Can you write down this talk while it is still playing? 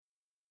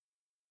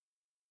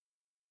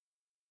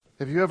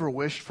Have you ever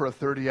wished for a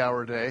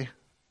 30-hour day?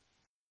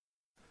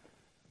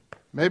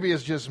 Maybe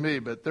it's just me,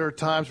 but there are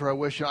times where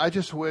I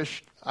just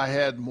wish I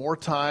had more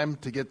time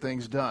to get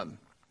things done.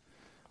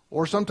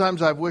 Or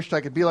sometimes I've wished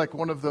I could be like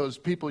one of those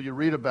people you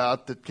read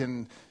about that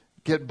can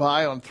get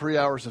by on 3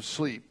 hours of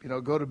sleep. You know,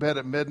 go to bed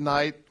at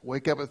midnight,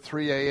 wake up at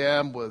 3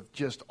 a.m. with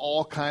just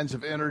all kinds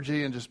of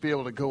energy and just be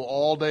able to go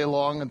all day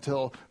long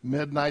until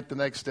midnight the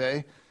next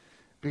day.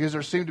 Because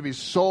there seem to be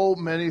so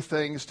many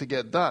things to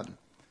get done,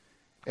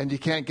 and you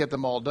can't get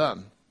them all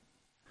done.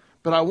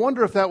 But I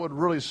wonder if that would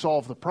really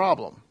solve the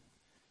problem.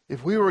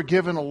 If we were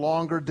given a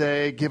longer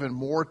day, given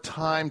more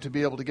time to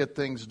be able to get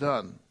things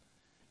done.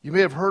 You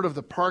may have heard of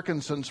the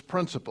Parkinson's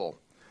principle,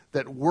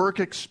 that work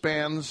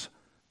expands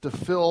to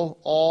fill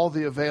all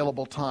the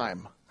available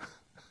time.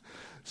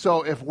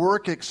 So if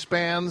work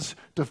expands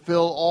to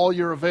fill all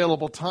your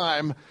available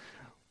time,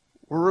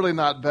 we're really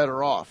not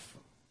better off.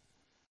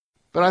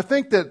 But I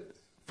think that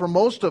for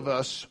most of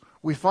us,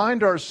 we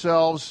find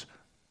ourselves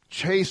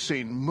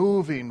chasing,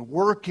 moving,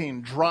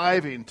 working,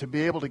 driving to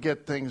be able to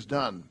get things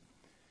done.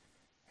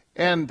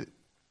 And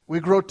we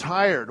grow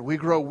tired, we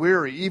grow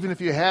weary. Even if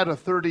you had a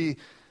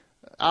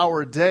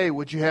 30-hour day,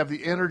 would you have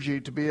the energy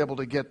to be able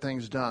to get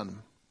things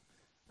done?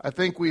 I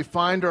think we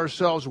find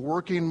ourselves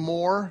working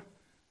more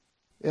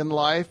in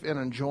life and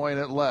enjoying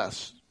it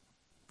less.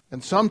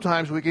 And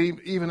sometimes we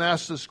can even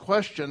ask this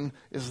question,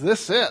 is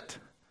this it?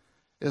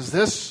 Is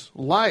this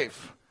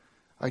life?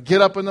 I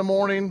get up in the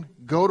morning,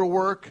 go to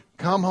work,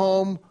 come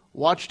home,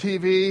 watch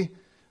TV,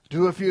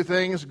 do a few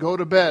things, go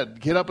to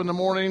bed. Get up in the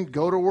morning,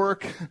 go to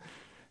work,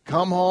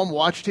 come home,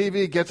 watch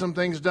TV, get some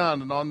things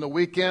done. And on the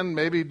weekend,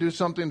 maybe do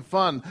something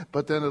fun.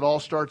 But then it all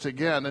starts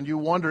again. And you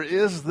wonder,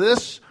 is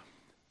this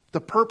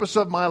the purpose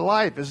of my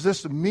life? Is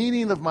this the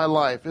meaning of my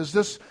life? Is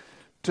this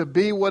to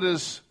be what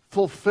is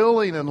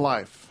fulfilling in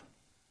life?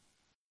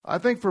 I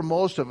think for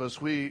most of us,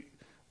 we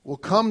will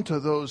come to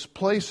those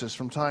places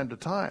from time to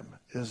time.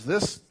 Is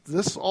this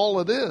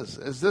all it is?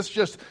 Is this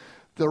just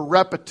the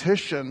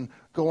repetition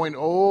going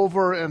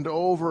over and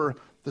over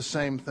the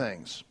same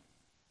things?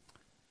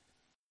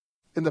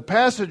 In the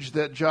passage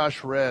that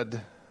Josh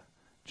read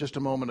just a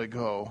moment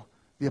ago,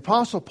 the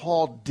Apostle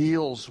Paul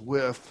deals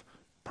with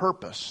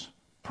purpose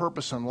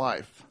in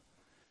life.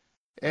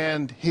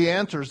 And he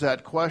answers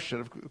that question.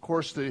 Of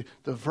course, the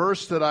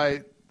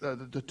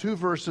two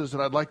verses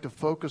that I'd like to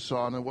focus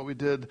on and what we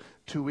did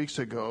 2 weeks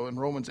ago in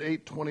Romans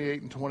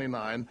 8:28 and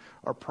 29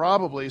 are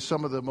probably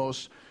some of the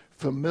most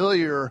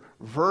familiar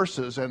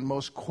verses and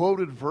most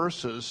quoted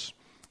verses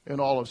in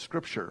all of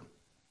Scripture.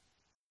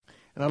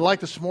 And I'd like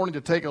this morning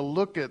to take a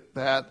look at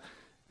that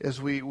as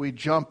we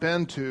jump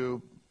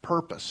into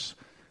purpose.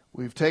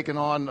 We've taken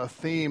on a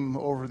theme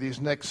over these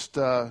next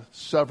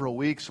several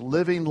weeks,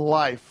 living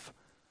life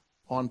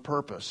on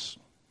purpose.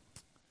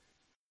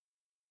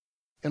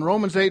 In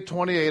Romans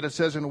 8:28 it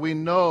says, "And we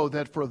know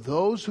that for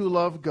those who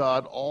love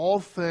God, all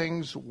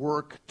things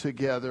work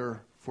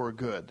together for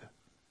good,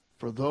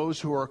 for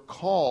those who are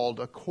called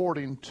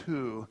according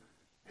to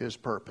His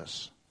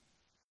purpose."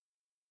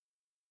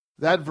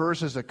 That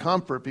verse is a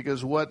comfort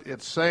because what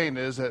it's saying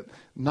is that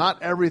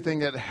not everything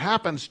that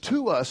happens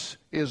to us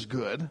is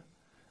good.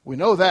 We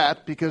know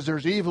that because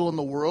there's evil in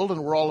the world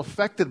and we're all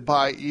affected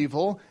by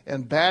evil,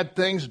 and bad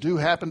things do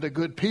happen to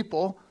good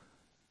people.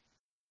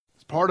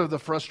 Part of the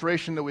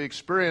frustration that we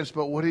experience,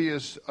 but what he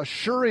is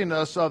assuring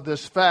us of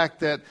this fact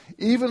that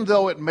even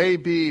though it may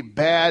be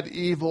bad,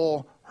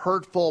 evil,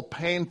 hurtful,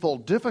 painful,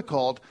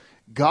 difficult,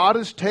 God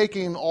is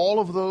taking all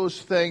of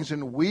those things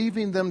and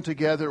weaving them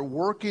together,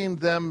 working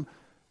them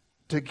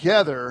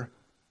together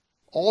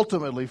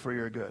ultimately for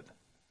your good.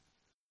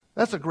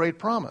 That's a great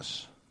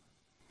promise.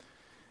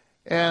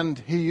 And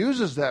he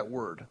uses that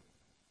word,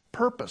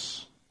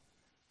 purpose.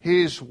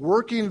 He's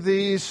working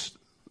these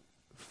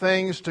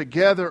things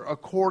together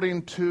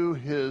according to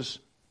His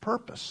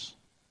purpose.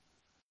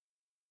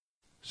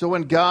 So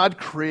when God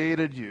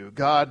created you,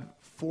 God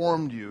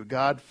formed you,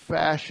 God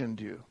fashioned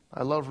you.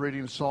 I love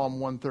reading Psalm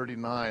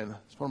 139.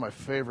 It's one of my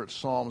favorite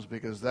psalms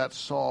because that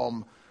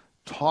psalm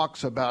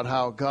talks about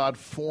how God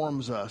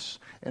forms us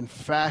and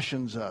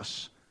fashions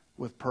us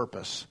with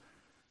purpose.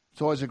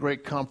 It's always a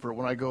great comfort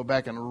when I go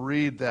back and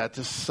read that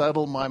to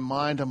settle my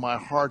mind and my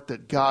heart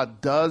that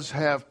God does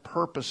have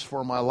purpose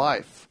for my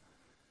life.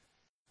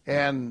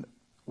 And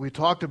we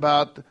talked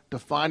about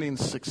defining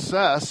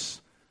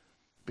success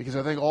because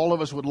I think all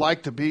of us would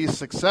like to be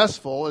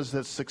successful, is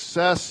that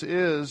success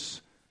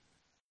is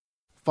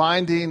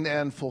finding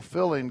and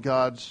fulfilling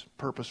God's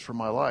purpose for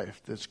my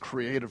life, this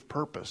creative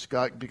purpose.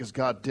 Because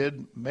God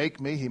did make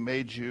me, He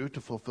made you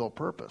to fulfill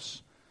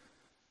purpose.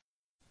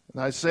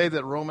 And I say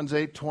that Romans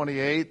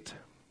 8:28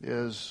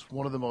 is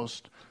one of the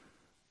most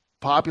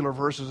popular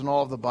verses in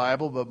all of the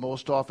Bible, but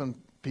most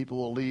often people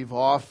will leave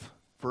off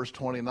verse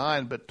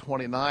 29, but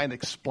 29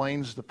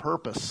 explains the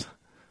purpose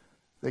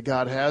that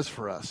God has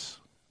for us.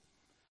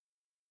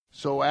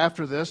 So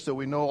after this, that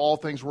we know all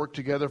things work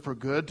together for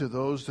good to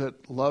those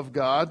that love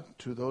God,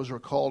 to those who are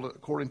called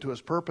according to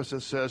His purpose, it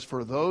says,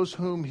 "For those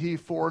whom He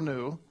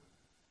foreknew,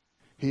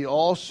 he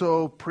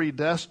also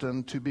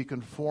predestined to be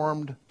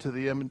conformed to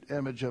the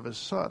image of his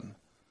Son,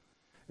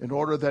 in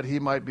order that he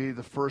might be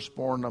the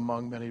firstborn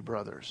among many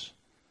brothers.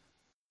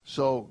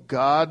 So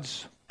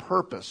God's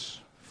purpose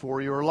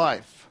for your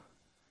life,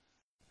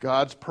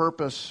 God's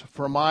purpose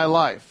for my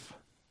life,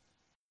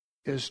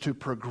 is to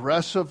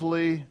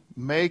progressively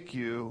make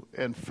you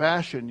and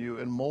fashion you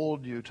and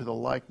mold you to the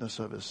likeness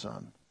of his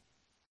Son.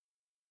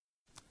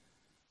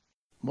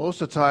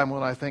 Most of the time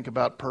when I think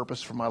about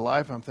purpose for my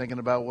life, I'm thinking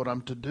about what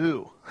I'm to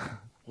do.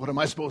 What am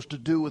I supposed to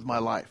do with my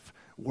life?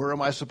 Where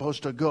am I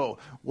supposed to go?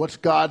 What's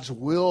God's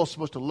will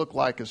supposed to look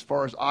like as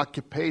far as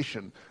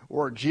occupation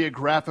or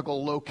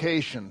geographical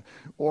location?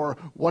 Or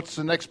what's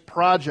the next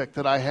project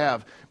that I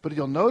have? But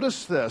you'll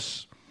notice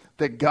this,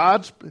 that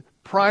God's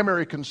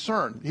primary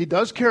concern, he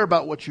does care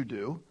about what you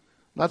do.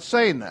 I'm not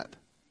saying that.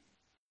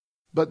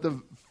 But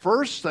the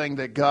first thing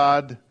that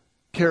God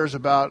cares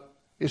about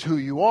is who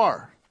you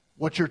are.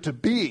 What you're to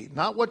be,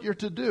 not what you're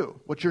to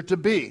do, what you're to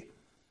be.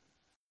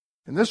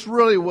 And this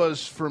really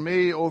was for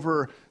me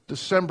over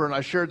December, and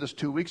I shared this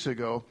 2 weeks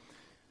ago,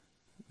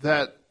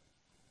 that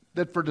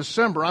for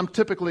December, I'm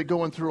typically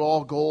going through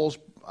all goals,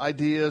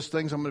 ideas,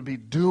 things I'm going to be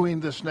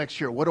doing this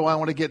next year. What do I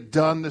want to get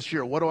done this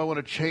year? What do I want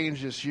to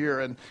change this year?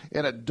 And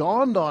it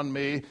dawned on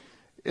me,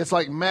 it's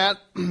like, Matt,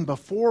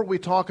 before we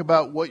talk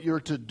about what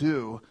you're to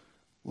do,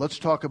 let's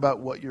talk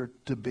about what you're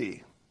to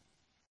be.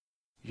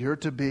 You're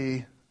to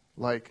be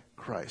like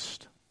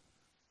Christ.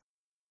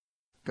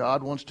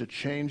 God wants to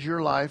change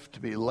your life to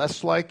be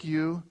less like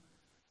you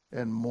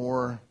and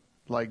more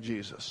like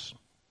Jesus.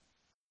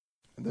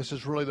 And this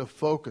is really the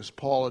focus.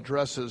 Paul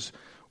addresses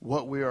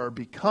what we are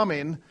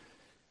becoming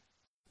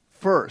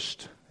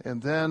first,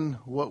 and then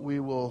what we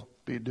will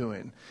be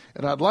doing.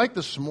 And I'd like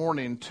this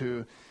morning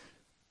to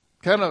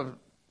kind of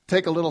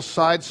take a little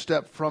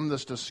sidestep from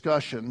this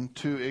discussion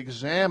to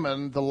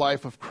examine the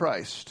life of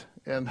Christ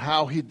and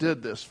how he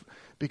did this.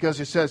 Because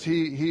he says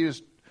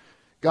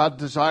God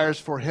desires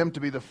for him to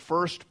be the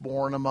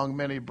firstborn among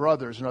many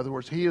brothers. In other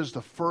words, he is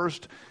the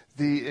first,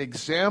 the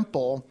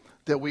example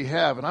that we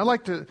have. And I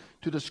like to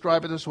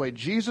describe it this way.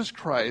 Jesus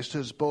Christ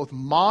is both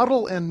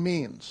model and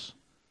means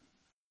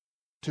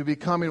to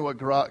becoming what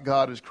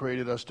God has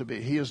created us to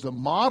be. He is the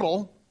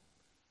model.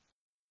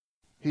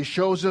 He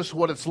shows us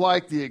what it's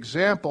like, the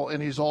example,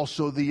 and he's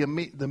also the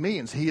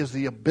means. He is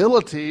the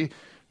ability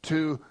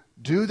to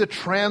do the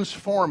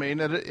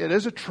transforming, and it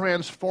is a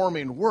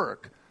transforming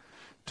work,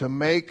 to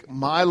make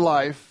my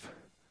life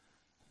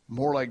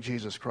more like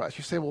Jesus Christ.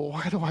 You say, well,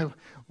 why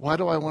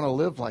do I want to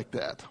live like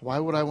that? Why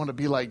would I want to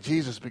be like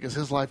Jesus? Because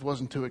his life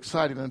wasn't too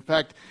exciting. In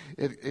fact,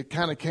 it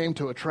kind of came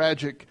to a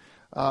tragic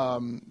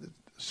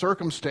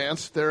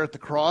circumstance there at the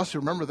cross. You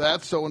remember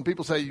that? So when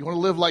people say, you want to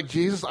live like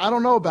Jesus? I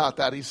don't know about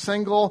that. He's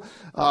single,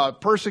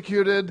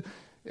 persecuted,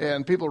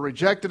 and people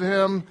rejected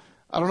him.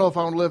 I don't know if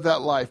I want to live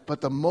that life.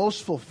 But the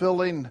most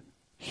fulfilling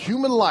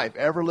human life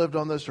ever lived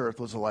on this earth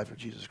was the life of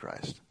Jesus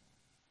Christ.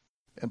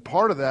 And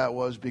part of that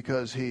was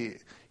because he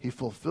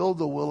fulfilled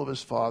the will of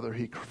his Father.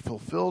 He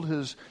fulfilled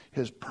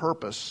his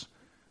purpose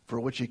for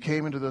which he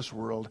came into this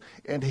world.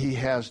 And he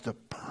has the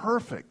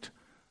perfect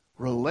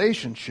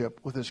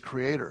relationship with his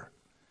Creator.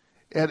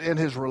 And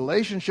his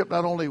relationship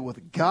not only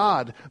with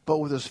God, but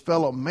with his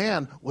fellow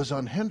man was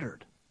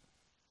unhindered.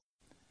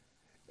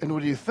 And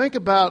when you think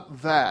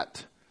about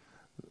that,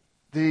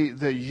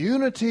 the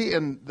unity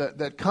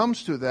that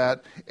comes through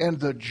that, and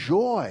the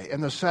joy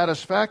and the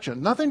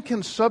satisfaction, nothing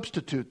can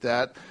substitute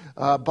that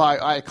by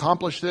I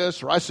accomplished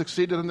this, or I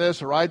succeeded in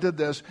this, or I did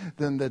this,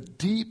 than the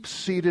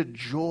deep-seated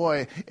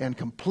joy and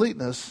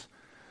completeness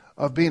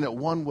of being at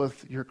one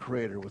with your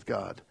Creator, with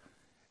God,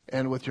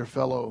 and with your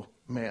fellow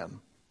man.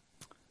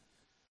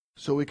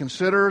 So we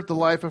consider the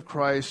life of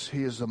Christ.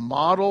 He is the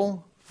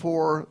model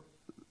for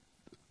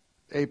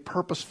a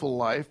purposeful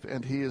life,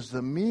 and he is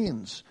the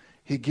means.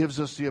 He gives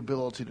us the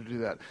ability to do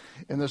that.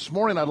 And this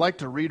morning I'd like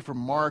to read from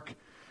Mark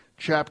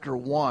chapter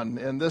 1.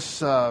 And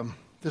this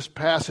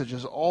passage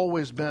has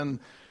always been,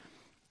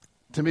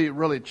 to me,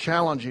 really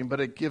challenging, but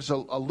it gives a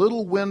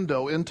little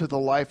window into the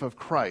life of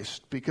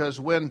Christ. Because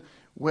when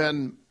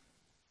and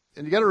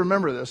you got to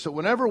remember this, that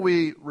whenever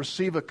we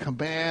receive a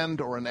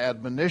command or an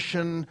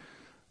admonition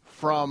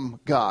from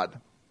God,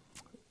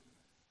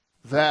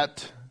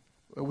 that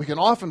we can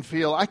often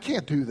feel, I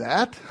can't do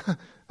that.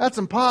 That's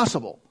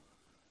impossible.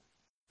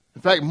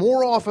 In fact,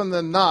 more often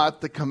than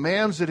not, the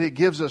commands that he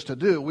gives us to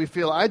do, we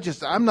feel,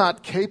 I'm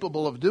not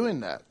capable of doing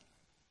that.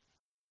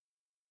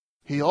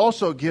 He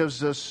also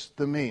gives us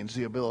the means,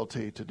 the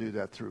ability to do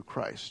that through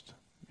Christ.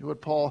 You know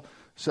what Paul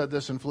said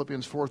this in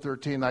Philippians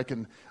 4:13,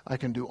 I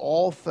can do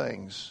all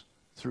things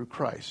through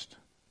Christ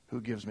who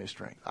gives me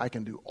strength. I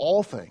can do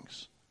all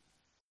things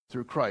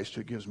through Christ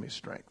who gives me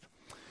strength.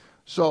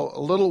 So a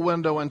little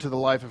window into the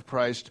life of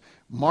Christ.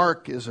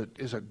 Mark is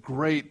a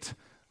great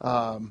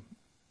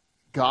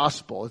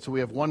gospel. We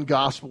have one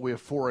gospel, we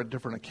have 4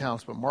 different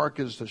accounts, but Mark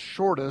is the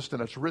shortest,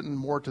 and it's written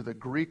more to the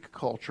Greek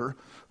culture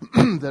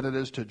than it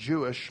is to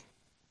Jewish.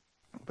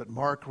 But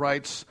Mark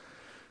writes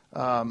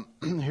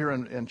here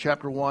in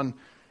chapter 1,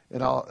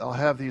 And I'll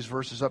have these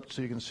verses up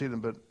so you can see them.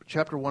 But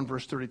chapter 1,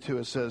 verse 32,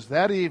 it says,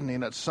 "That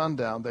evening at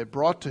sundown they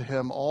brought to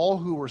him all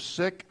who were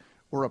sick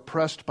or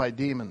oppressed by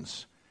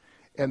demons,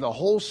 and the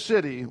whole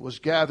city was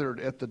gathered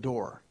at the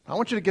door." I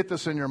want you to get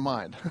this in your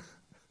mind.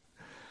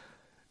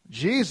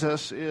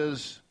 Jesus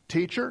is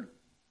teacher,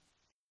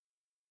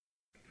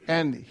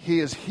 and he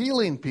is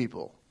healing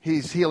people.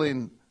 He's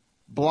healing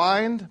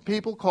blind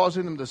people,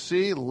 causing them to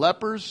see.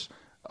 Lepers,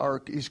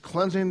 he's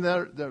cleansing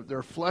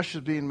their flesh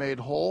is being made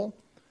whole.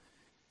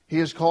 He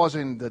is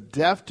causing the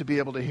deaf to be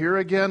able to hear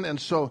again. And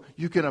so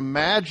you can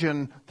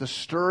imagine the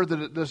stir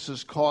that this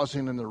is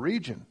causing in the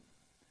region.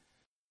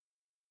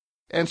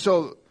 And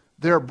so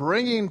they're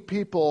bringing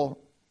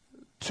people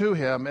to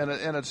him. And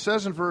it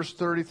says in verse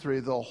 33,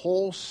 the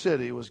whole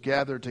city was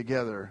gathered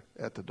together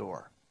at the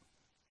door.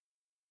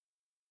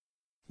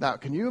 Now,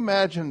 can you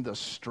imagine the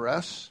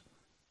stress?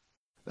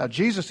 Now,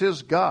 Jesus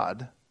is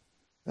God.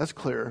 That's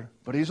clear.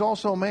 But he's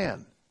also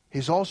man.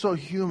 He's also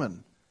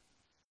human.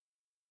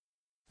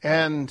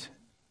 And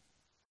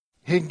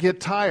he can get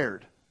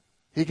tired.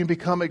 He can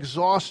become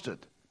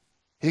exhausted.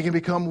 He can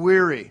become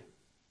weary.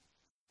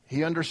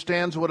 He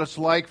understands what it's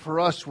like for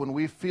us when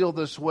we feel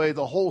this way.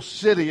 The whole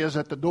city is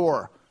at the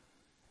door.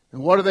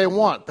 And what do they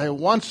want? They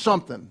want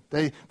something.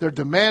 They're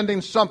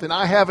demanding something.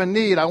 I have a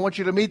need. I want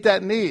you to meet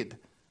that need.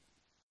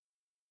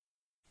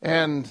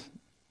 And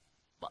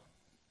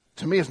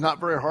to me, it's not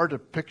very hard to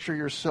picture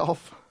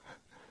yourself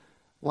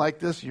like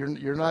this.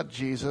 You're not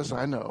Jesus,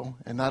 I know,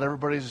 and not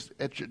everybody's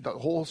the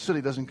whole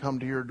city doesn't come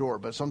to your door,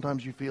 but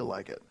sometimes you feel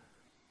like it.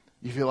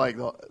 You feel like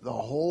the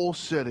whole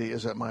city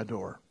is at my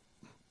door.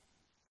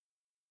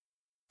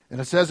 And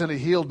it says, and he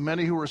healed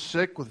many who were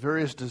sick with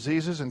various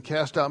diseases and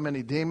cast out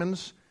many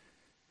demons,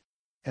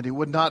 and he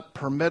would not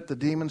permit the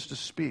demons to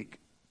speak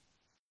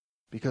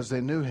because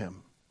they knew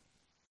him.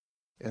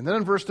 And then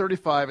in verse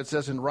 35, it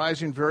says, and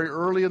rising very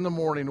early in the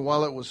morning,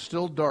 while it was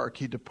still dark,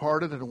 he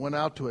departed and went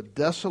out to a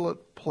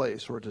desolate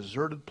place or a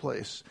deserted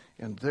place,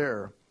 and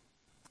there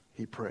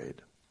he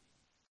prayed.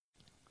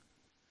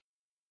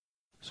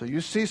 So you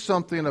see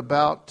something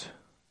about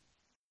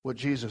what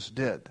Jesus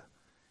did.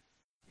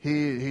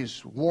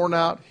 He's worn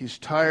out, he's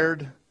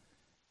tired.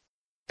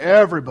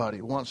 Everybody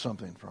wants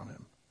something from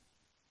him.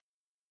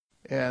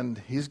 And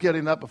he's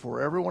getting up before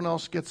everyone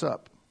else gets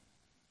up.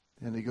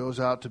 And he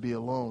goes out to be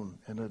alone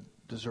in a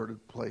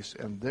deserted place,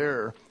 and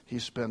there he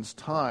spends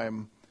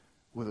time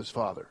with his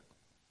Father.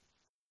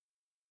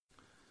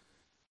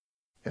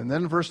 And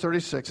then in verse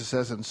 36 it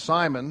says, and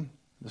Simon,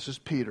 this is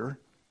Peter,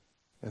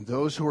 and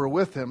those who were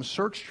with him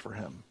searched for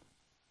him,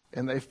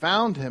 and they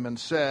found him and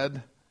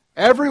said,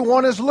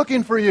 everyone is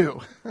looking for you.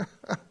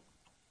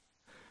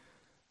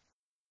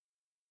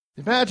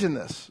 Imagine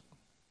this.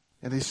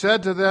 And he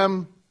said to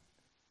them,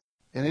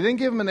 and he didn't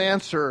give them an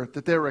answer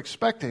that they were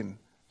expecting,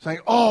 saying,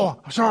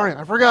 oh, sorry,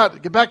 I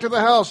forgot. Get back to the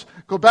house.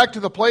 Go back to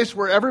the place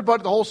where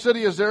everybody, the whole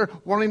city is there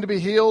wanting to be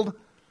healed.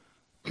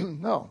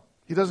 No,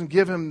 he doesn't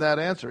give him that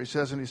answer. He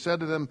says, and he said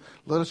to them,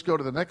 let us go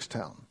to the next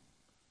town,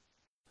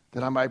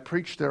 that I might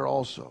preach there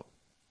also.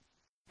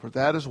 For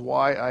that is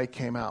why I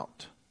came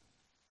out.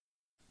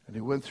 And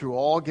he went through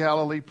all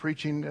Galilee,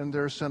 preaching in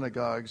their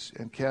synagogues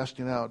and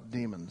casting out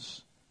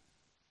demons.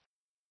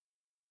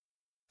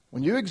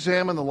 When you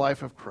examine the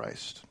life of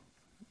Christ,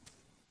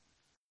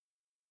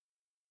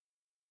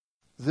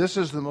 this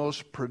is the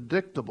most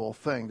predictable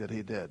thing that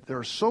he did. There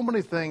are so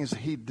many things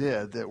he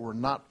did that were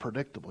not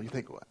predictable. You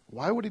think,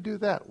 why would he do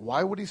that?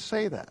 Why would he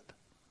say that?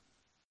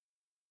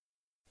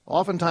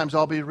 Oftentimes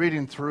I'll be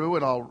reading through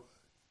and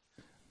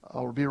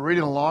I'll be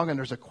reading along and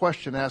there's a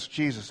question asked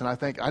Jesus, and I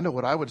think, I know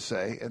what I would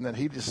say, and then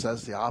he just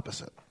says the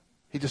opposite.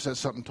 He just says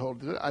something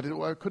totally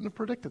different. I couldn't have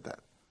predicted that.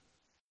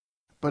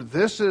 But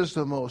this is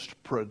the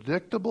most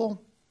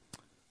predictable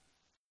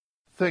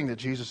thing that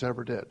Jesus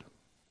ever did.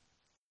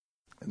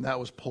 And that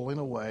was pulling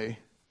away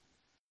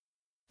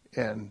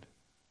and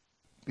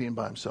being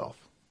by himself.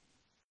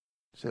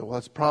 You say, well,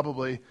 that's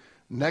probably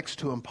next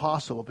to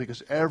impossible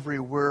because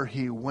everywhere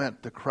he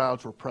went, the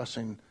crowds were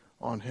pressing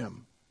on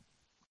him.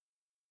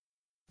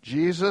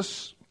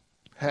 Jesus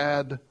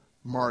had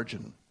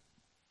margin.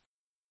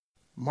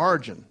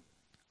 Margin.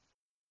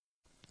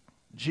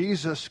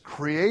 Jesus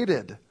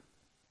created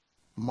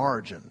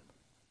margin.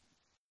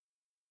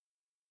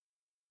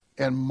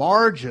 And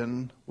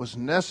margin was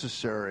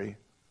necessary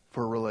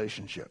for a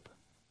relationship.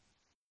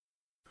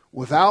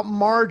 Without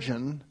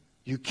margin,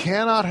 you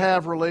cannot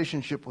have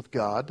relationship with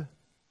God.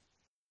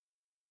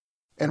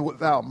 And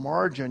without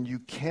margin, you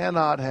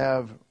cannot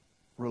have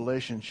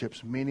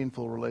relationships,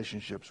 meaningful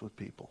relationships with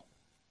people.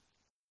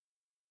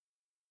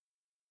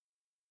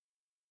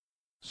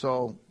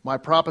 So my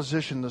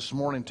proposition this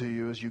morning to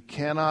you is you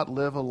cannot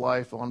live a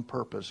life on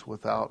purpose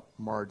without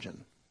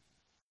margin.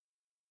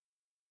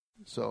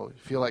 So you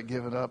feel like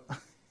giving up?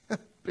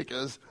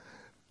 Because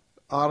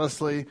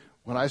honestly,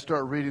 when I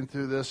start reading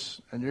through this,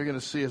 and you're going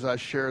to see as I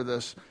share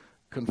this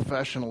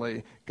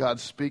confessionally,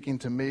 God's speaking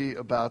to me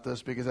about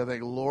this because I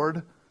think,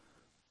 Lord,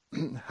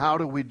 how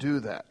do we do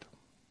that?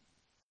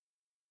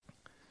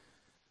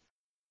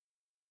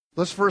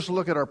 Let's first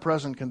look at our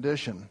present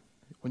condition.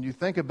 When you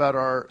think about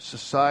our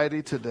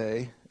society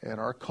today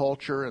and our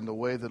culture and the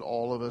way that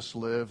all of us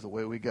live, the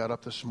way we got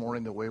up this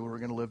morning, the way we're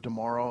going to live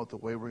tomorrow, the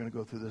way we're going to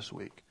go through this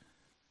week,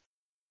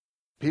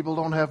 people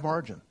don't have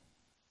margin.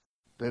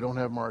 They don't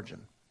have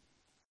margin.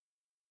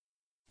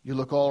 You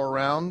look all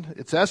around,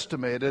 it's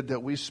estimated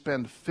that we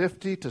spend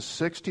 50 to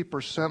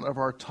 60% of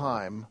our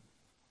time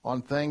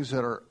on things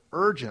that are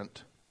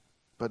urgent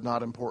but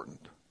not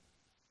important.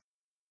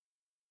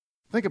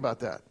 Think about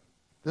that.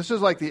 This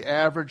is like the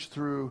average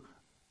through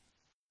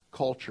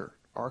culture,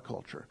 our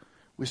culture.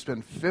 We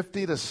spend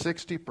 50 to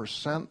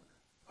 60%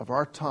 of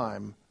our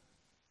time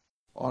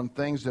on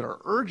things that are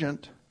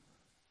urgent,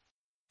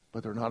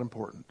 but they're not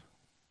important.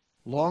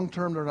 Long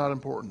term, they're not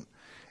important.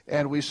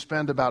 And we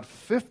spend about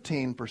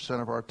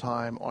 15% of our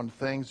time on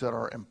things that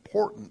are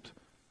important,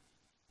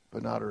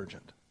 but not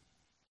urgent.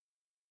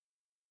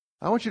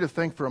 I want you to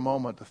think for a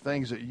moment the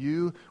things that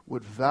you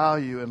would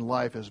value in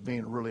life as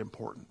being really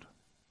important.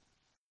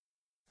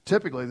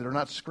 Typically, they're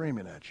not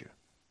screaming at you.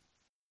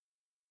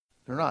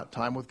 They're not.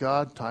 Time with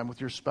God, time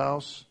with your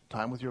spouse,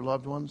 time with your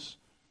loved ones,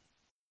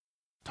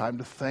 time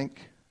to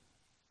think,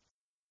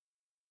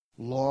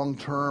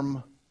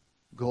 long-term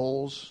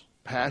goals,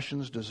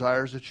 passions,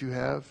 desires that you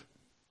have.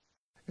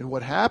 And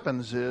what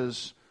happens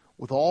is,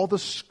 with all the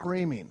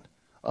screaming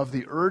of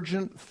the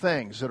urgent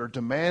things that are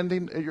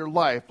demanding in your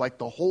life, like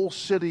the whole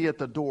city at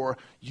the door,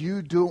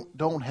 you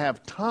don't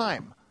have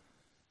time.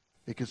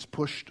 It gets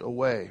pushed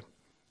away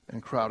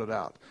and crowded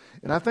out.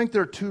 And I think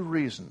there are two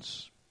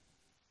reasons,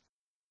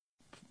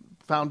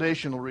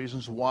 foundational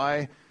reasons,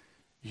 why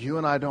you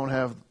and I don't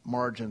have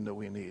margin that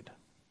we need.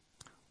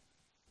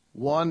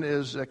 One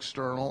is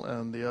external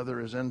and the other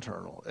is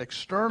internal.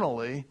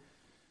 Externally,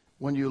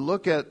 when you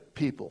look at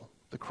people,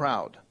 the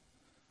crowd,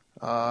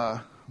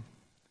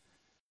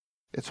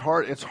 it's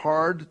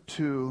hard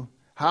to,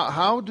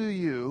 how do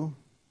you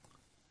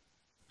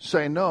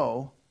say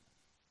no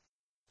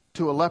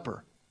to a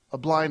leper, a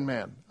blind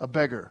man, a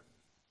beggar,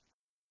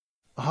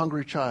 a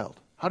hungry child?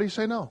 How do you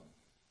say no?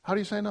 How do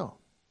you say no?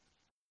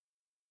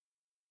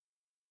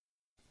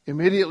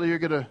 Immediately you're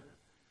going to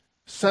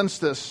sense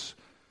this.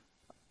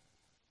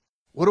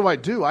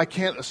 What do? I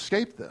can't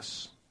escape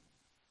this.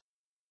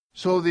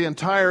 So the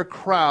entire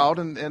crowd,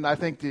 and I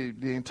think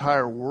the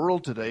entire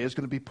world today, is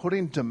going to be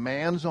putting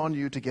demands on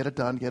you to get it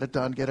done, get it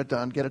done, get it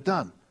done, get it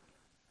done.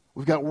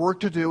 We've got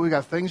work to do. We've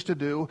got things to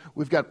do.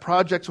 We've got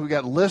projects. We've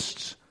got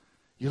lists.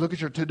 You look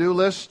at your to-do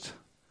list,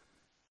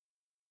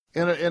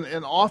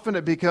 and often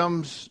it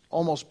becomes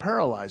almost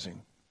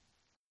paralyzing.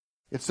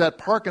 It's that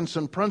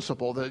Parkinson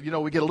principle that,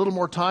 we get a little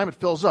more time, it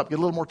fills up. Get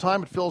a little more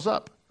time, it fills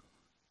up.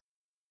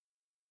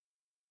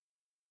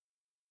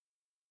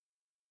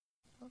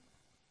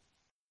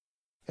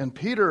 And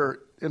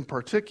Peter, in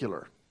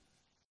particular,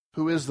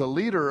 who is the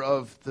leader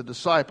of the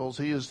disciples,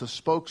 he is the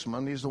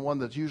spokesman. He's the one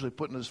that's usually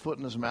putting his foot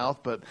in his mouth,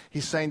 but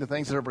he's saying the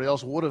things that everybody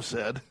else would have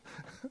said.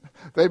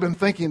 They've been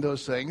thinking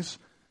those things.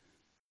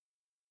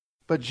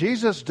 But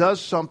Jesus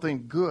does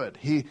something good.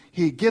 He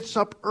gets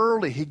up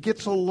early. He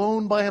gets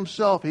alone by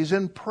himself. He's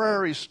in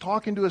prayer. He's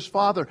talking to his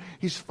Father.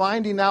 He's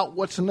finding out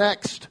what's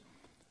next.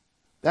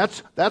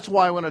 That's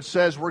why when it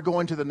says we're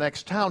going to the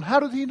next town,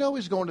 how did he know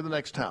he's going to the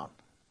next town?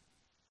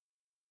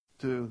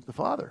 To the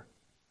Father.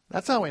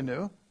 That's how he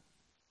knew.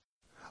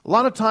 A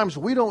lot of times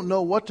we don't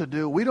know what to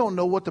do. We don't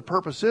know what the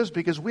purpose is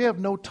because we have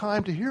no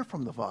time to hear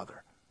from the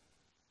Father.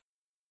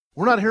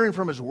 We're not hearing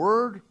from his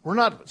word. We're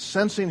not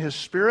sensing his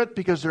spirit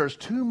because there is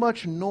too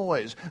much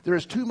noise. There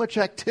is too much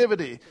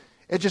activity.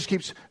 It just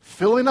keeps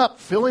filling up,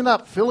 filling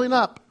up, filling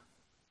up.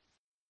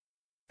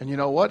 And you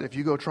know what? If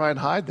you go try and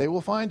hide, they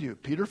will find you.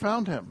 Peter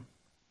found him.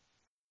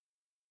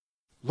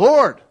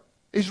 Lord!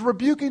 He's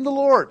rebuking the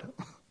Lord.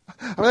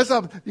 I mean, that's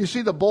not, you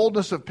see the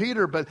boldness of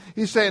Peter, but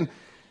he's saying,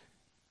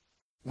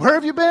 where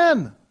have you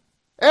been?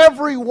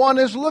 Everyone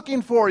is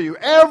looking for you.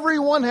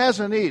 Everyone has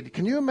a need.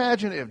 Can you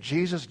imagine if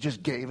Jesus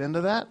just gave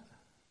into that?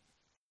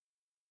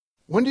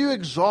 When do you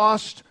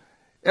exhaust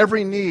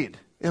every need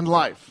in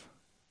life?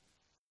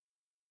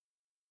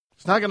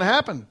 It's not going to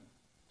happen.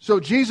 So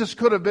Jesus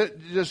could have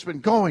just been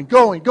going,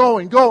 doing,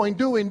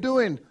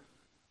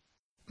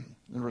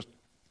 and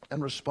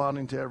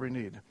responding to every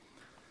need.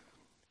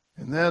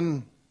 And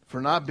then, for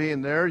not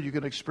being there, you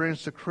can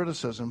experience the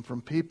criticism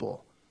from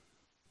people.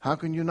 How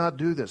can you not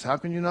do this? How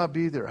can you not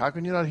be there? How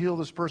can you not heal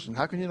this person?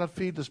 How can you not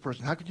feed this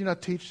person? How can you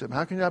not teach them?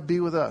 How can you not be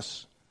with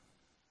us?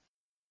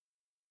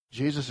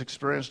 Jesus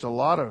experienced a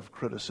lot of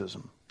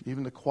criticism.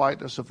 Even the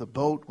quietness of the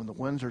boat when the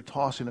winds are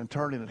tossing and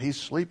turning and he's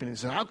sleeping. He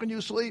said, how can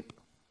you sleep?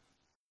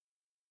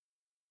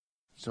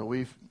 So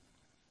we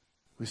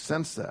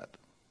sense that.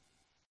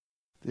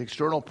 The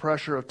external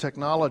pressure of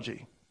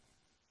technology.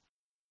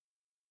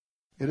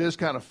 It is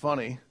kind of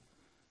funny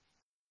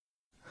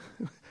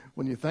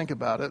when you think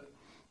about it.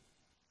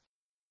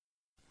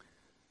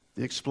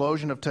 The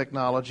explosion of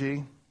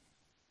technology,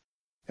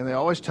 and they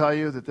always tell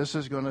you that this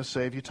is going to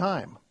save you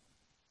time.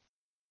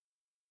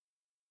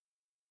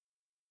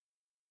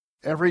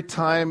 Every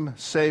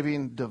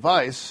time-saving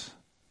device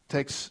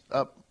takes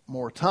up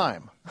more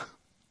time.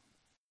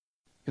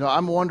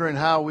 I'm wondering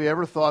how we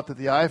ever thought that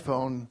the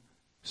iPhone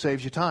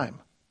saves you time.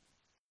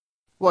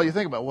 Well, you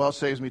think about it. Well, it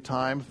saves me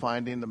time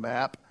finding the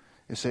map.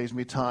 It saves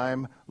me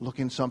time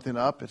looking something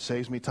up. It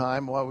saves me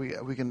time. Well,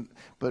 we can.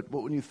 But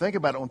when you think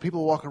about it, when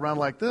people walk around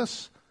like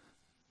this,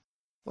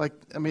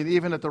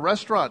 even at the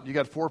restaurant, you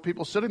got 4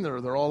 people sitting there.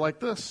 They're all like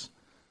this.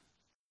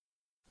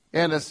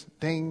 And it's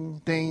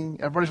ding, ding.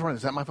 Everybody's running.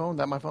 Is that my phone? Is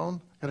that my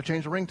phone? Got to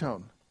change the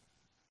ringtone.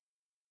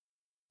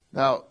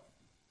 Now,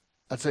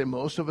 I'd say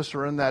most of us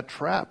are in that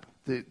trap.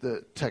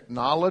 The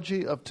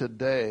technology of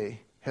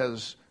today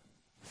has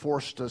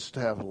forced us to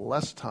have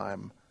less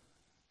time.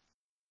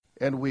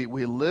 And we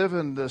live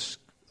in this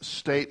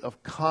state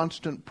of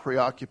constant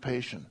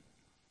preoccupation.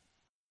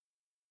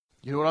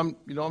 You know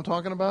what I'm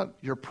talking about?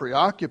 You're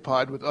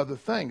preoccupied with other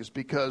things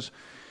because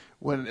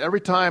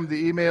every time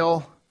the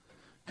email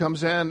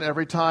comes in,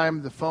 every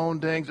time the phone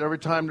dings, every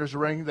time there's a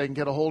ring, they can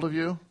get a hold of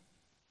you.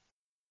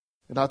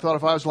 And I thought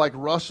if I was like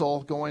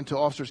Russell going to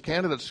officers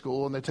candidate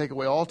school and they take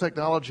away all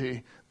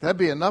technology, that'd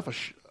be enough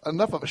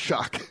of a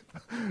shock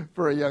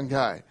for a young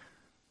guy.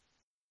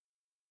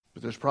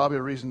 But there's probably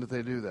a reason that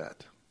they do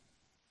that.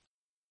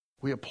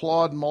 We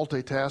applaud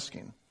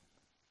multitasking.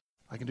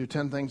 I can do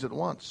 10 things at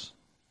once.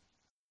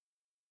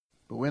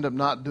 But we end up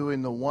not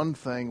doing the one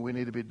thing we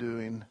need to be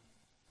doing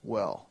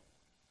well.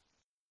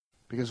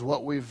 Because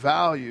what we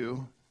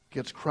value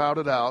gets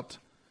crowded out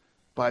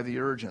by the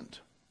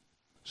urgent.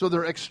 So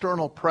there are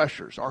external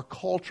pressures. Our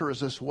culture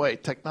is this way.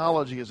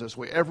 Technology is this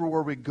way.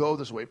 Everywhere we go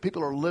this way.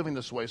 People are living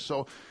this way.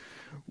 So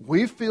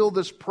we feel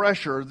this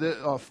pressure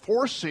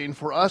forcing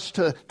for us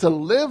to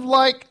live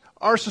like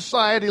our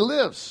society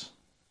lives.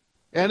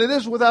 And it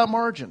is without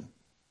margin.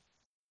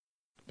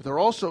 But there are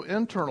also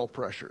internal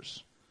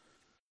pressures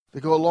that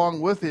go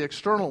along with the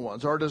external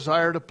ones. Our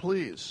desire to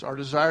please, our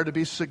desire to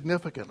be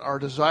significant, our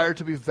desire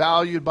to be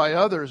valued by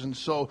others. And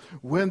so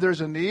when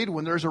there's a need,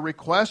 when there's a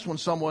request, when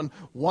someone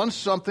wants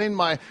something,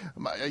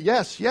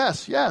 yes.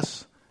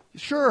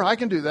 Sure, I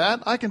can do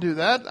that.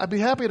 I'd be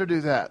happy to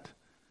do that.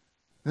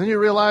 And then you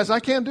realize I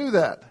can't do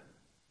that.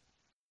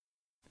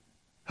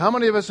 How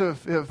many of us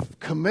have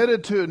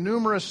committed to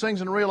numerous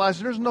things and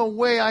realized there's no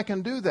way I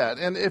can do that?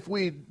 And if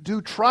we do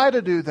try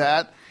to do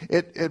that,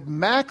 it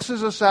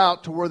maxes us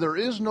out to where there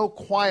is no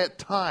quiet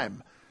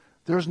time.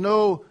 There's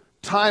no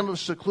time of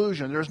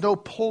seclusion. There's no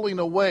pulling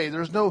away.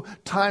 There's no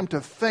time to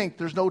think.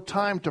 There's no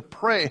time to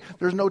pray.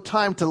 There's no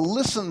time to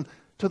listen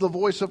to the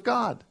voice of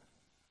God.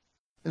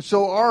 And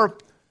so our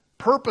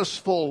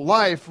purposeful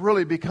life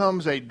really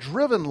becomes a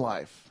driven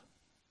life.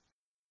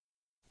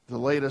 The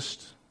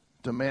latest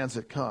demands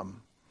that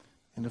come.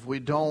 And if we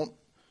don't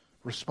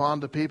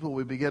respond to people,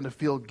 we begin to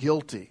feel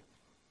guilty.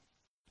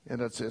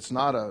 And it's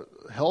not a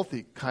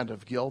healthy kind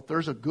of guilt.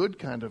 There's a good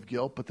kind of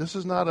guilt, but this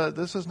is not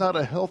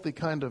a healthy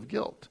kind of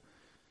guilt.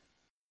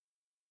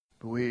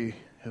 But we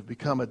have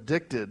become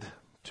addicted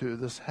to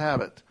this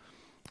habit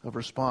of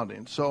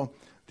responding. So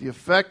the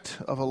effect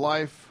of a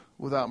life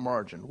without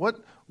margin.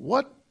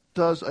 What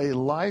does a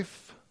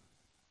life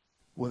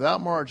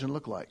without margin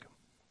look like?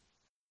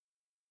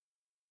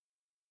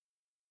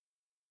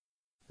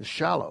 It's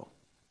shallow.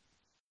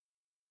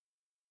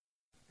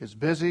 It's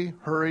busy,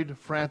 hurried,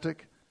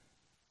 frantic,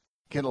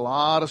 get a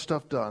lot of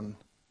stuff done,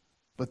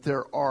 but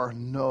there are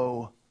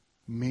no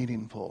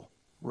meaningful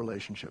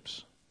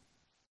relationships.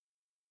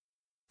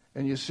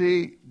 And you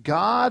see,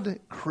 God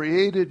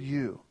created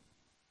you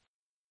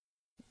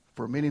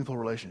for meaningful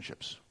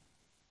relationships,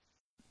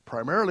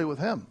 primarily with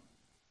Him,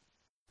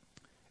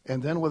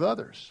 and then with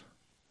others.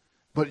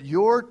 But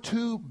you're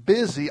too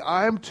busy,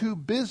 I'm too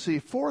busy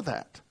for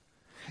that.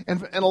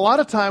 And a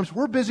lot of times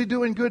we're busy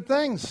doing good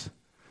things.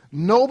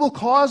 Noble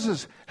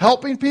causes,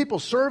 helping people,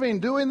 serving,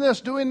 doing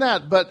this, doing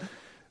that.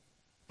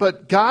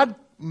 But God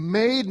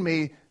made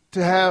me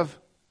to have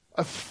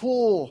a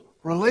full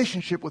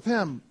relationship with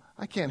Him.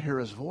 I can't hear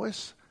His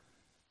voice.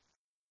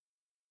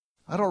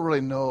 I don't really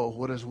know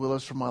what His will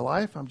is for my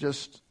life. I'm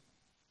just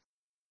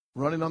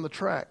running on the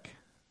track.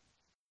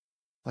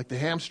 Like the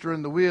hamster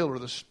in the wheel or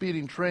the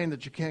speeding train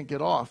that you can't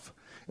get off.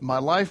 And my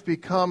life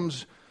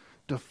becomes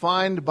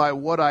defined by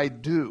what I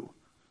do.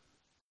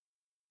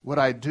 What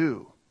I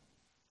do.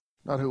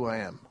 Not who I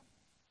am.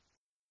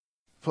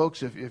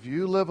 Folks, if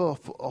you live a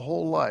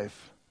whole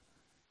life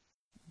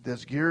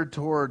that's geared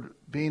toward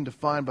being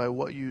defined by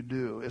what you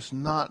do, it's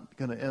not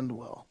going to end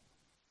well.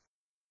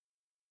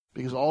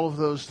 Because all of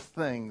those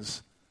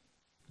things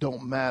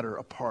don't matter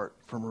apart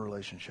from a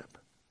relationship.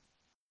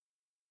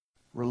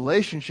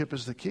 Relationship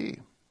is the key.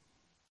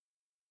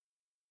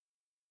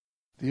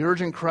 The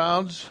urgent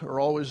crowds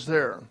are always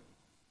there.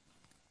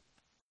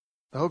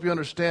 I hope you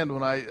understand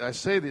when I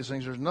say these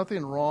things, there's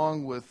nothing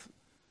wrong with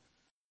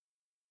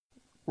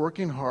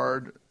working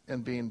hard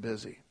and being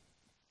busy.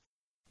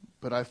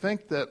 But I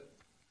think that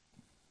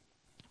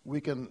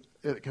it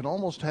can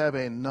almost have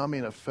a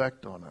numbing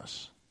effect on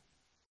us.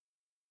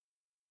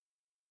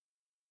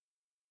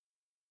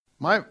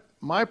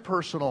 My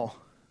personal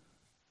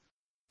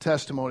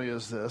testimony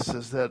is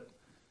that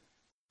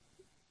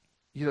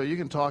you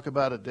can talk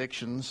about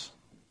addictions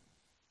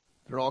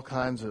There are all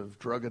kinds of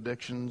drug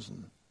addictions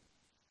and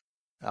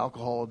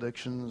alcohol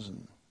addictions,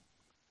 and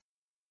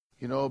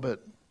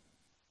but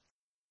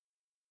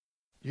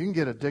you can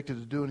get addicted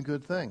to doing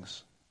good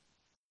things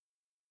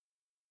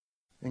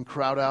and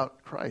crowd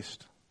out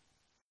Christ.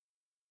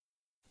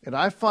 And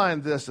I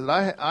find this,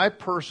 that I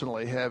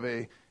personally have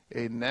a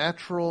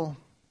natural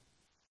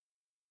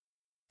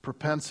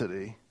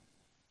propensity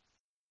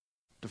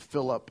to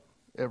fill up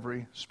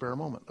every spare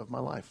moment of my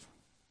life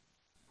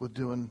with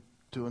doing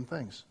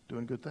things,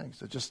 doing good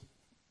things.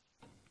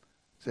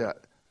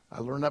 I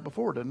learned that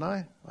before, didn't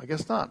I? I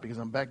guess not, because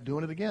I'm back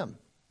doing it again.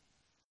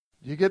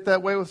 Do you get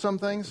that way with some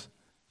things?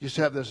 You just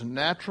have this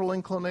natural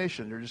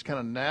inclination. You're just kind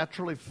of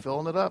naturally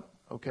filling it up,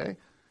 okay?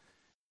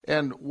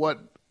 And what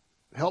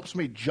helps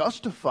me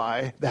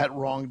justify that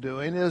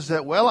wrongdoing is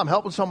that, I'm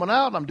helping someone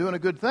out and I'm doing a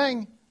good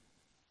thing,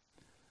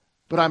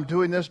 but I'm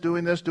doing this,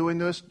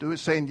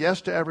 saying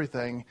yes to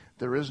everything.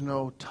 There is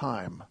no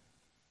time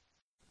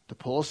to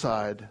pull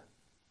aside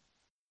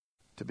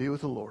to be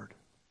with the Lord,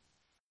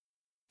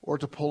 or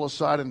to pull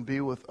aside and be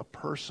with a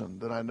person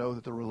that I know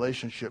that the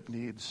relationship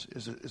needs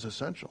is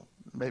essential.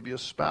 Maybe a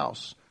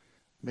spouse,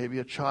 maybe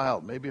a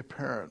child, maybe a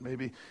parent,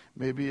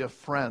 maybe a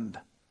friend.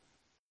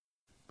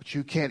 But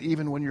you can't,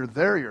 even when you're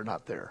there, you're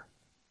not there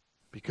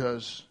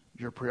because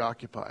you're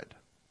preoccupied.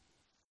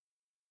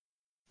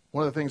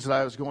 One of the things that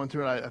I was going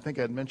through, and I think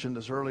I had mentioned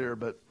this earlier,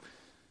 but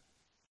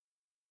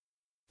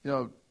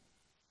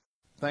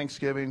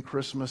Thanksgiving,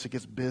 Christmas, it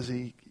gets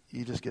busy.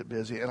 You just get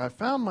busy. And I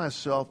found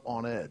myself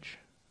on edge.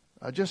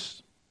 I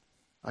just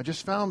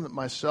found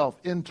myself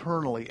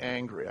internally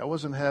angry. I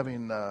wasn't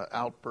having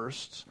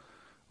outbursts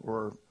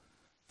or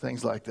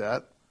things like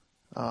that.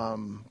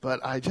 But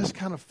I just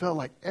kind of felt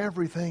like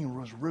everything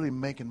was really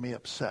making me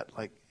upset.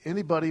 Like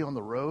anybody on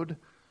the road,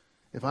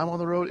 if I'm on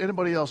the road,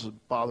 anybody else is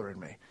bothering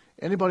me.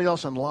 Anybody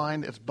else in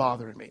line, it's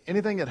bothering me.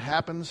 Anything that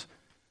happens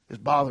is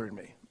bothering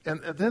me.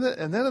 And then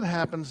it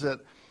happens that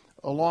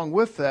along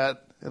with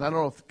that, and I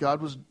don't know if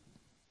God was,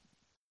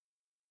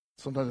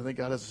 sometimes I think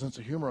God has a sense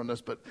of humor on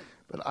this, but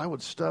I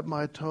would stub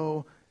my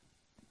toe,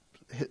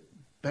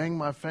 bang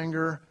my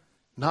finger,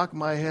 knock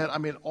my head. I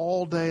mean,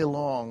 all day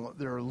long,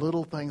 there are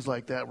little things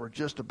like that were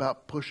just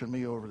about pushing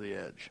me over the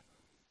edge.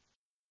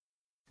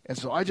 And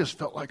so I just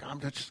felt like I'm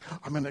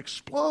going to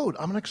explode.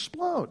 I'm going to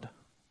explode.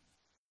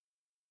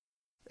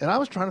 And I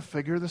was trying to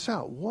figure this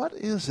out. What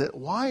is it?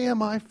 Why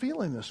am I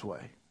feeling this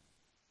way?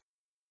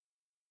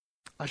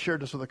 I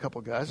shared this with a couple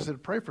of guys. I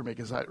said, pray for me,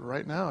 because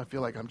right now I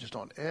feel like I'm just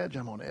on edge.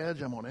 I'm on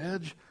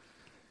edge.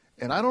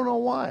 And I don't know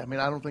why. I mean,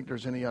 I don't think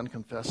there's any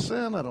unconfessed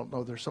sin. I don't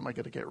know if there's something I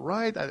got to get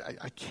right.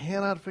 I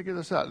cannot figure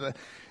this out. And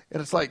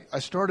it's like I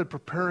started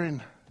preparing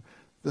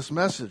these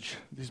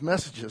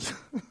messages.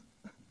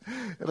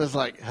 And it's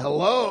like,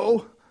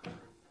 hello?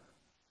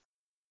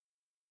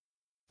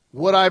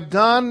 What I've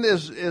done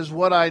is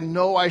what I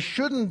know I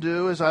shouldn't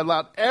do, is I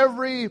allowed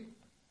every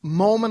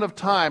moment of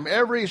time,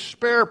 every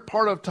spare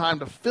part of time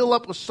to fill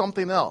up with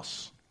something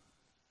else.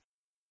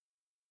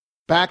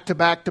 Back to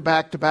back to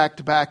back to back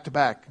to back to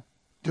back.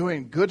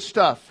 Doing good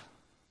stuff.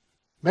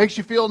 Makes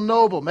you feel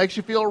noble, makes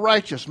you feel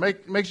righteous,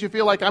 makes you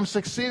feel like I'm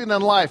succeeding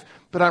in life,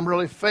 but I'm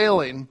really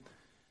failing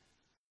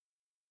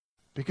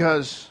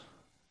because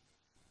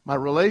my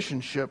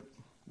relationship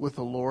with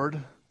the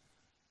Lord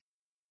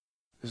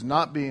is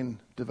not being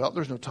developed.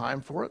 There's no time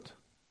for it.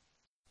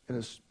 It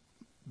is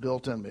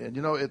built in me. And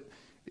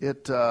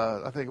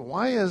I think,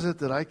 why is it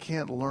that I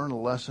can't learn a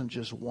lesson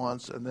just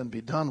once and then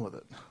be done with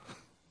it?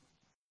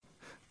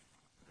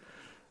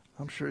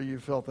 I'm sure you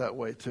felt that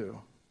way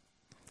too.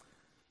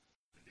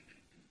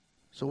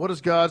 So what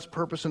is God's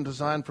purpose and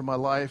design for my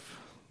life?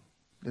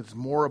 It's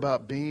more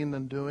about being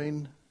than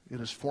doing. It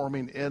is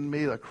forming in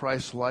me a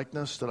Christ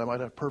likeness, that I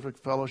might have perfect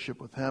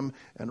fellowship with Him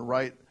and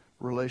right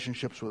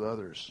relationships with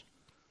others.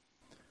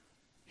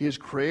 He has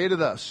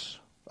created us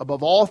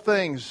above all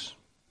things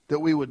that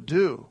we would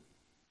do,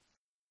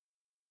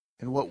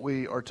 and what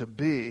we are to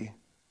be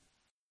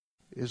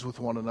is with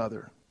one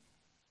another.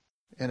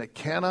 And it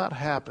cannot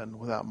happen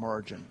without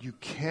margin. You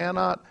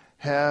cannot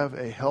have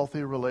a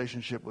healthy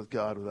relationship with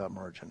God without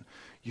margin.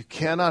 You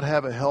cannot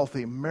have a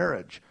healthy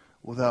marriage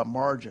without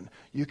margin.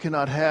 You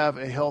cannot have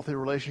a healthy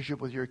relationship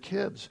with your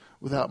kids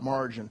without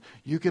margin.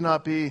 You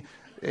cannot be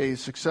a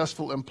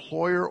successful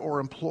employer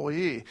or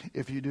employee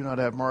if you do not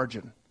have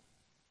margin.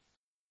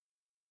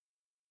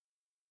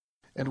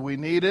 And we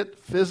need it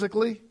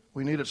physically,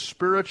 we need it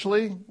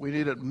spiritually, we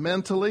need it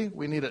mentally,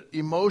 we need it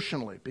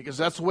emotionally, because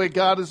that's the way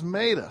God has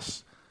made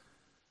us.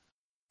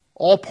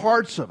 All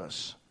parts of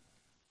us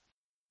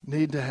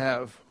need to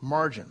have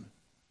margin.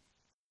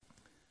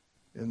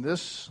 And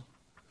this,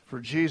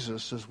 for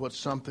Jesus, is what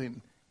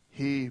something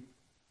He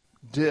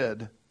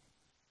did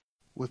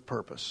with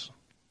purpose.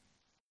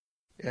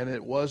 And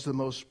it was the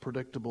most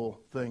predictable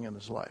thing in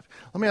His life.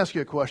 Let me ask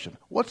you a question.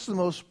 What's the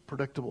most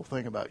predictable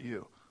thing about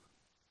you?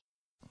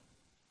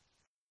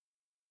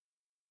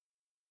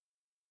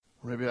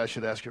 Maybe I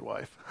should ask your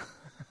wife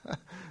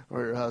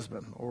or your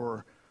husband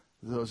or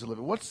those who live.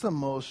 What's the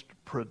most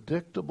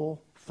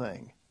predictable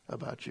thing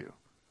about you?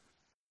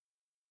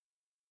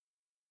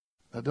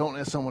 Now, don't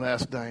let someone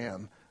ask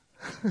Diane.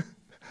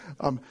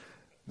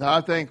 Now,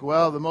 I think,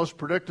 well, the most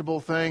predictable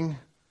thing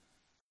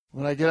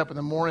when I get up in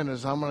the morning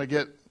is I'm going to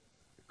get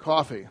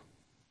coffee.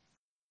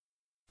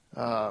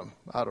 I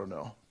don't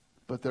know.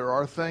 But there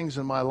are things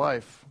in my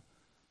life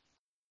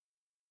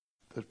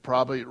that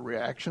probably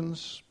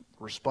reactions,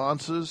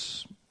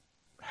 responses,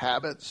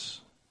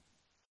 habits.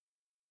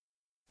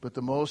 But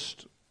the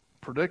most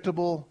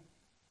predictable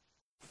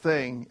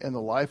thing in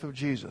the life of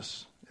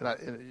Jesus,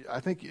 and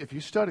I think if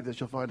you study this,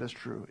 you'll find this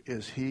true,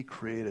 is he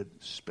created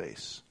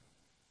space.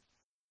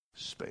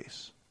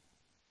 Space.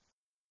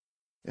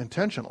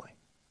 Intentionally.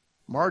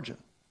 Margin.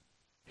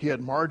 He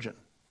had margin.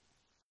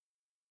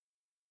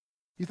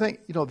 You think,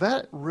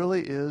 that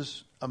really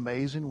is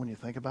amazing when you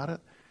think about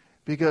it.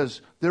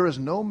 Because there is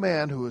no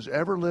man who has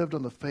ever lived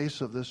on the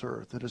face of this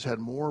earth that has had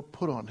more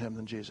put on him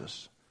than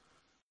Jesus.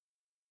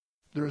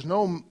 There is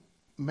no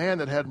man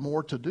that had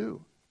more to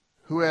do,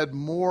 who had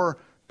more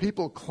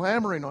people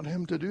clamoring on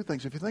him to do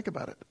things, if you think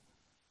about it.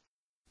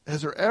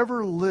 Has there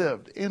ever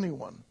lived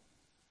anyone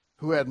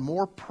who had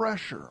more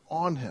pressure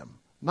on him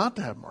not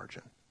to have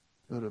margin?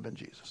 It would have been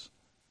Jesus.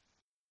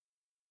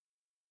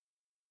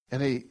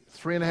 And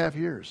 3.5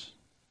 years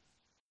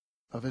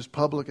of his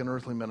public and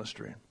earthly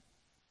ministry.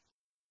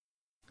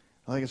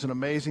 I think it's an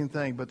amazing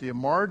thing, but the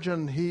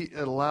margin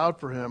it allowed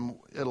for him,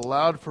 it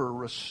allowed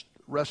for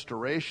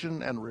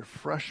restoration and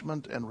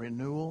refreshment and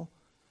renewal.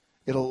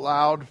 It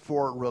allowed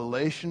for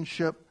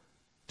relationship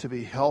to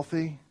be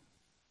healthy.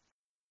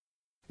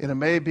 And it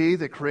may be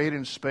that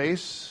creating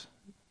space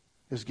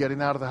is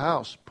getting out of the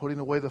house, putting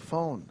away the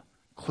phone,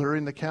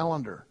 clearing the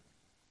calendar,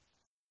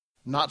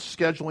 not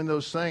scheduling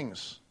those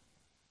things,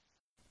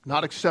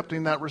 not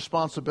accepting that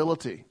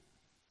responsibility.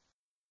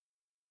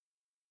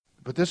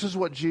 But this is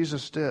what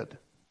Jesus did.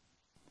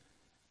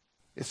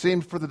 It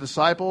seemed for the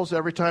disciples,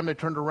 every time they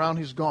turned around,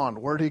 he's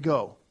gone. Where'd he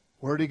go?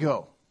 Where'd he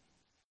go?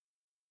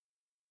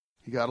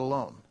 He got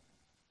alone.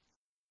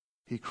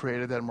 He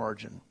created that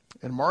margin.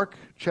 In Mark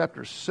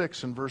chapter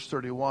 6 and verse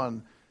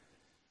 31,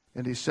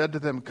 and he said to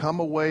them,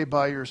 "Come away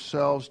by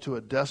yourselves to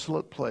a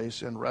desolate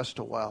place and rest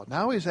a while."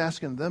 Now he's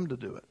asking them to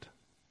do it.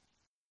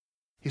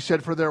 He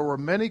said, "For there were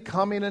many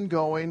coming and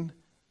going,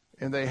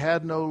 and they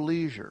had no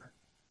leisure,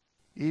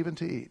 even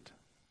to eat."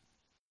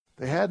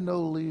 They had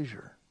no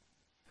leisure.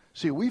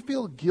 See, we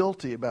feel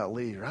guilty about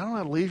leisure. I don't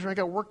have leisure. I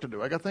got work to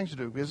do. I got things to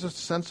do. It's a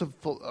sense of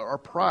our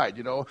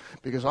pride,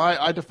 because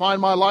I define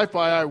my life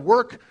by I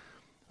work,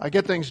 I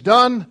get things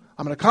done,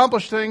 I'm going to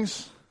accomplish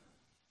things.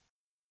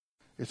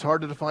 It's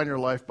hard to define your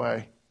life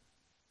by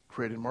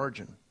creating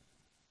margin.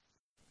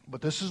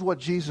 But this is what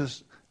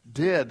Jesus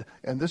did,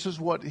 and this is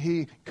what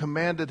he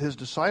commanded his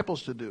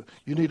disciples to do.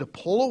 You need to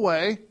pull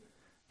away,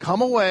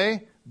 come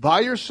away,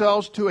 by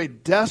yourselves to a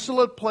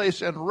desolate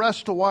place and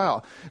rest a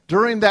while.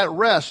 During that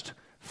rest,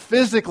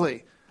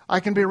 physically,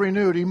 I can be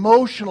renewed.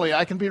 Emotionally,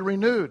 I can be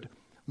renewed.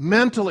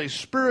 Mentally,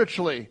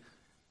 spiritually,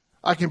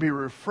 I can be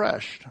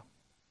refreshed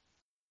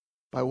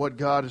by what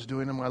God is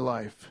doing in my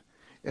life.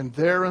 And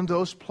there in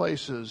those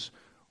places,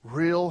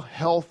 real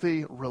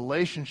healthy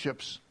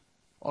relationships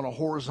on a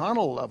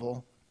horizontal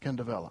level can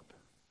develop.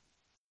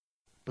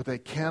 But they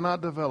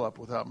cannot develop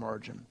without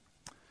margin.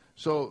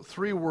 So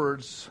 3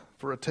 words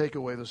for a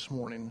takeaway this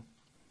morning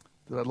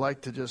that I'd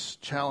like to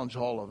just challenge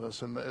all of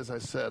us. And as I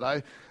said,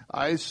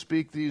 I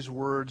speak these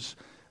words.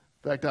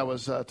 In fact, I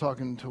was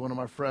talking to one of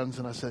my friends,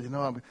 and I said,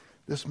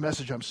 this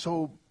message I'm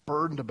so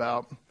burdened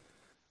about,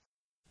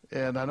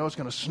 and I know it's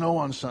going to snow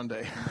on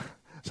Sunday,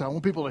 so I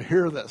want people to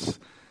hear this.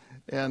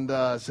 And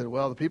I said,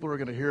 well, the people are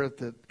going to hear it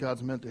that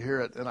God's meant to hear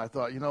it. And I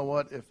thought, you know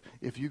what,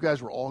 if you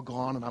guys were all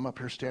gone and I'm up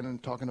here standing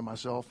talking to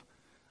myself,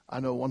 I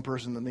know one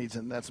person that needs it,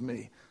 and that's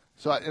me.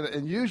 So,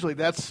 and usually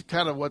that's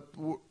kind of what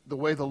the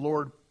way the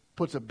Lord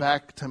puts it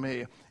back to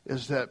me,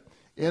 is that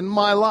in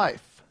my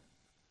life,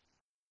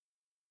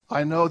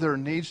 I know there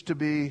needs to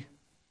be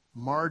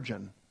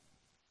margin,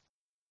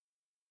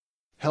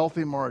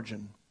 healthy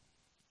margin,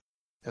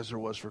 as there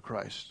was for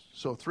Christ.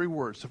 So 3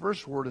 words. The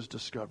first word is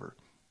discover.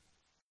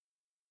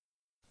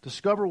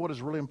 Discover what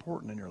is really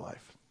important in your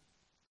life.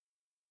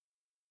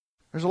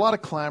 There's a lot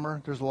of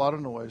clamor. There's a lot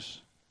of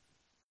noise.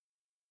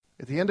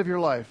 At the end of your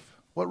life,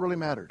 what really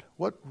mattered?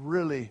 What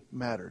really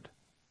mattered?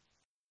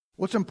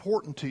 What's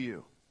important to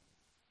you?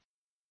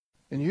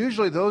 And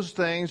usually those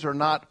things are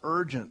not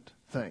urgent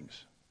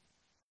things.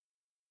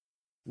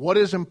 What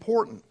is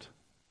important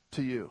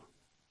to you?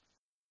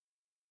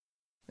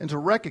 And to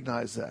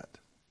recognize that.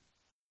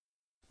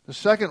 The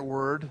second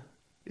word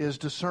is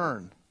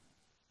discern.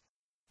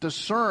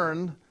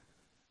 Discern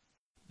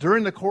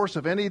during the course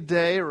of any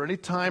day or any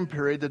time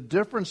period the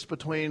difference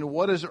between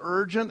what is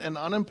urgent and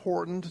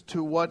unimportant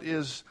to what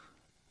is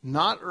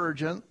not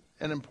urgent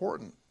and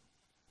important,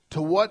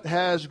 to what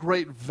has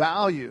great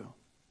value,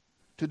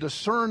 to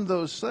discern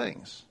those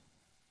things.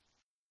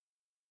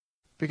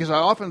 Because I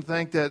often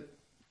think that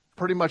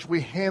pretty much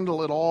we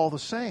handle it all the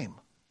same,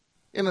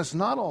 and it's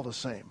not all the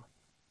same.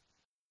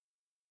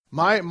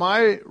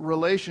 My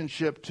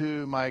relationship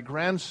to my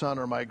grandson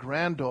or my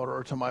granddaughter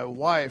or to my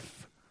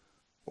wife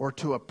or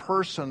to a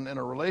person in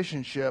a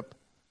relationship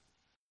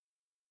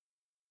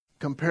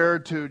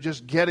compared to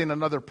just getting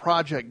another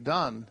project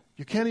done,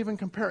 you can't even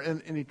compare.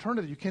 In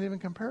eternity, you can't even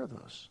compare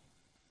those.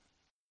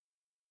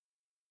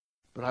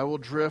 But I will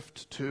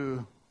drift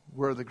to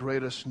where the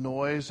greatest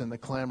noise and the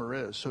clamor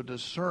is. So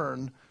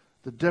discern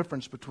the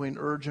difference between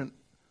urgent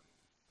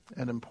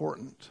and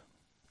important.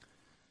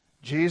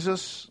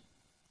 Jesus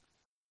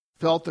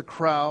felt the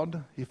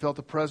crowd. He felt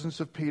the presence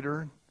of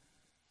Peter,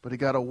 but he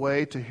got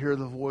away to hear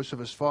the voice of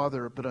his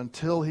Father. But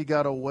until he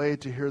got away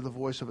to hear the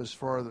voice of his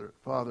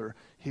Father,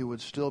 he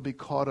would still be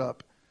caught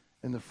up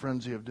in the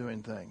frenzy of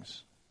doing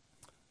things.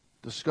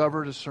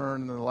 Discover,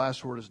 discern, and then the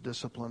last word is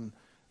discipline.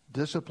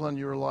 Discipline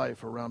your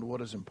life around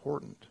what is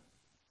important.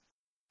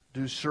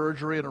 Do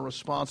surgery in a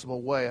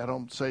responsible way. I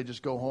don't say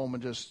just go home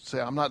and just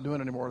say, I'm not doing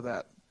any more of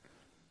that.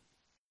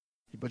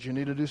 But you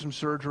need to do some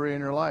surgery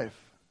in your life.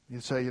 You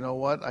say, you know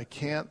what, I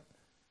can't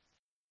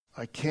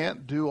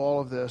do all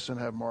of this and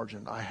have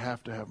margin. I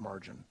have to have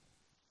margin.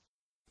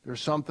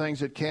 There's some things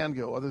that can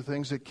go, other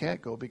things that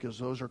can't go, because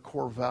those are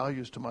core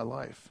values to my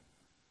life.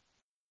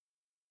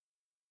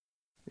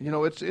 You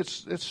know,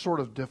 it's sort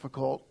of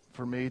difficult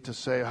for me to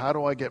say, how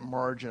do I get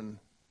margin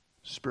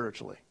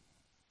spiritually?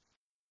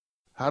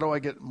 How do I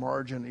get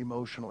margin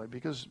emotionally?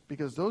 Because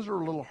those are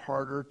a little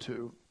harder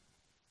to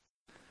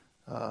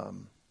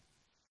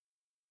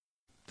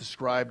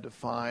describe,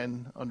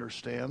 define,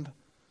 understand.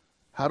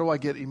 How do I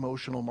get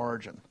emotional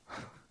margin?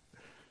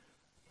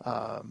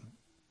 But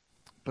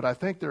I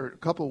think there are a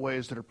couple of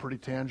ways that are pretty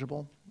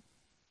tangible.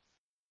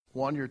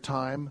 One, your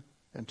time,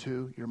 and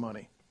two, your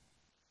money.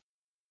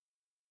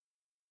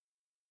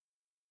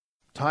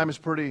 Time is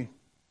pretty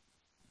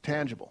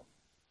tangible.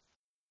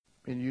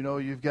 I mean, you know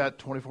you've got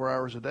 24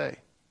 hours a day.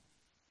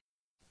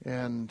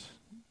 And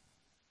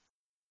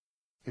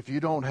if you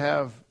don't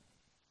have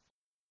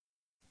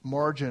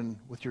margin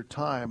with your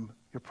time,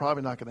 you're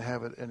probably not going to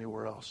have it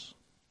anywhere else.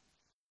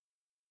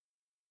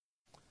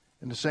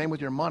 And the same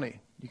with your money.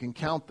 You can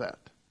count that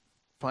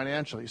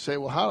financially. You say,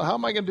 well, how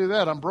am I going to do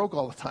that? I'm broke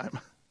all the time.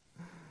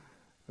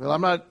 Well,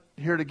 I'm not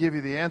here to give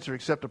you the answer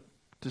except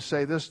to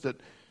say this,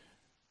 that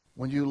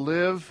when you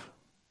live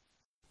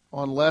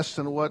on less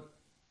than what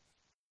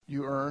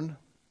you earn,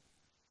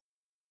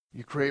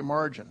 you create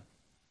margin.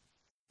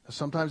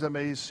 Sometimes that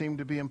may seem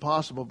to be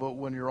impossible, but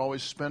when you're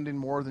always spending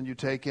more than you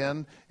take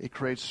in, it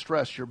creates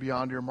stress. You're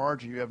beyond your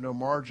margin. You have no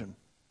margin.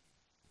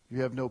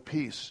 You have no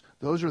peace.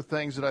 Those are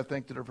things that I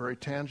think that are very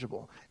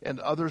tangible, and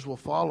others will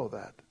follow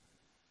that.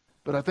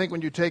 But I think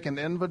when you take an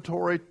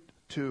inventory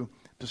to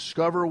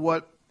discover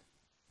what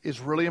is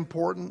really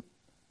important,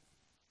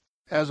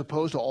 as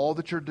opposed to all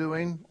that you're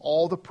doing,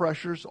 all the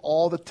pressures,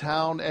 all the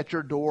town at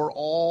your door,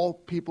 all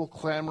people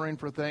clamoring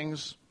for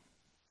things,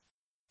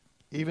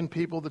 even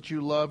people that you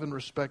love and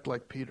respect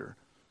like Peter.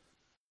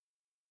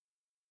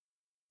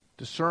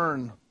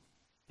 Discern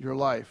your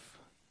life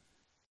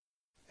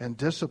and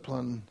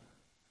discipline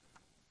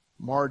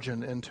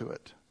margin into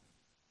it.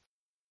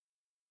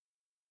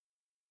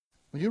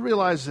 When you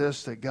realize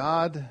this, that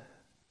God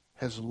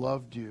has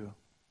loved you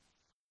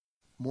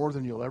more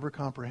than you'll ever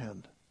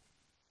comprehend,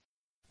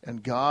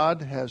 and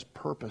God has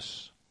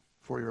purpose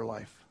for your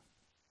life.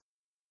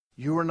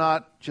 You are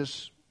not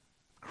just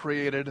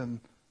created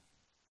and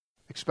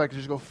expected to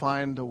just go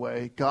find a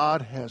way.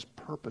 God has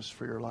purpose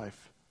for your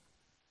life.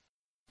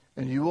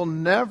 And you will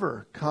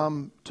never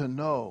come to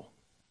know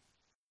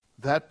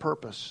that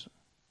purpose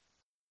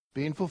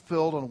being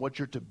fulfilled on what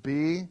you're to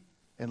be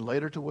and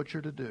later to what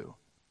you're to do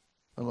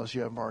unless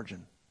you have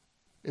margin.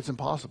 It's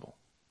impossible.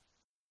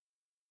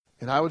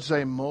 And I would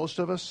say most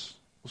of us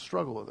will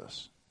struggle with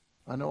this.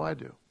 I know I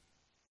do.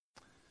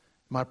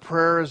 My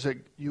prayer is that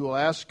you will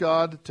ask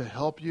God to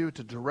help you,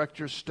 to direct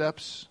your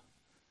steps,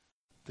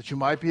 that you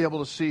might be able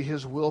to see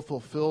His will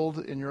fulfilled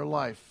in your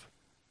life,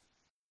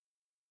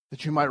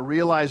 that you might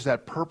realize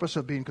that purpose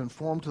of being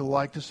conformed to the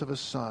likeness of His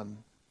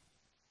Son,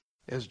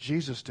 as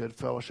Jesus did,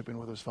 fellowshipping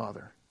with His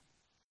Father.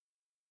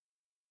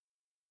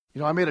 You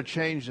know, I made a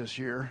change this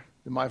year.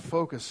 My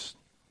focus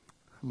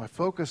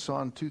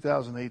on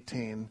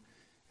 2018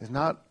 is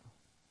not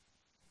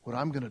what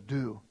I'm going to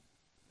do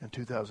in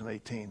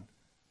 2018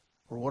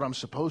 or what I'm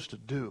supposed to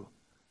do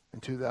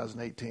in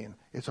 2018.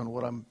 It's on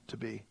what I'm to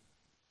be.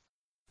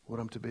 What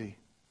I'm to be.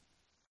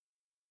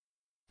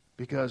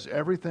 Because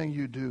everything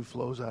you do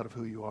flows out of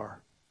who you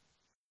are.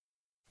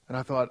 And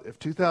I thought, if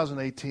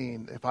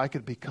 2018, if I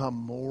could become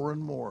more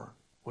and more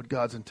what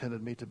God's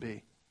intended me to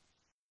be,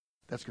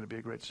 that's going to be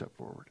a great step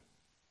forward.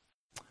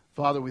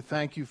 Father, we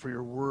thank you for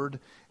your word,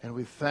 and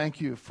we thank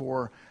you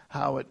for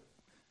how it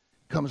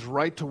comes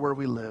right to where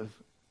we live.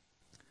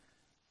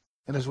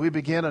 And as we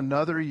begin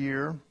another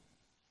year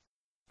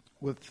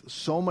with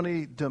so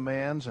many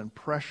demands and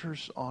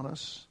pressures on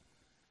us,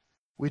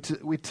 we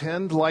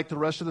tend, like the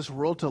rest of this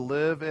world, to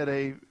live at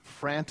a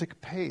frantic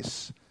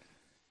pace,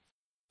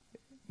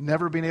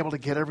 never being able to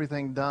get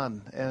everything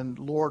done. And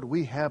Lord,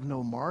 we have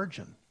no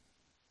margin.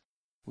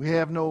 We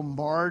have no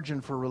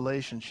margin for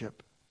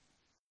relationship,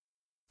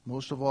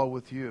 most of all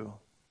with you,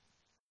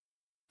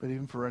 but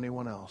even for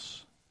anyone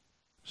else.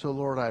 So,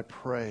 Lord, I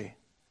pray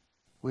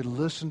we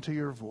listen to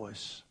your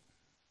voice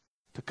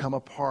to come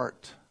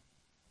apart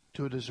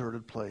to a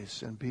deserted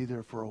place and be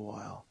there for a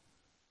while.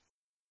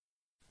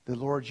 That,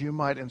 Lord, you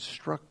might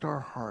instruct our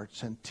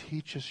hearts and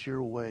teach us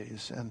your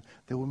ways, and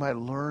that we might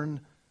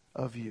learn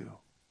of you,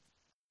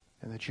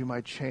 and that you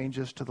might change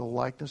us to the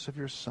likeness of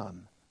your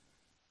Son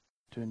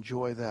to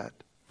enjoy that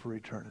for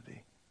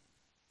eternity.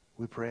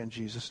 We pray in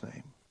Jesus'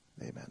 name.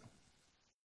 Amen.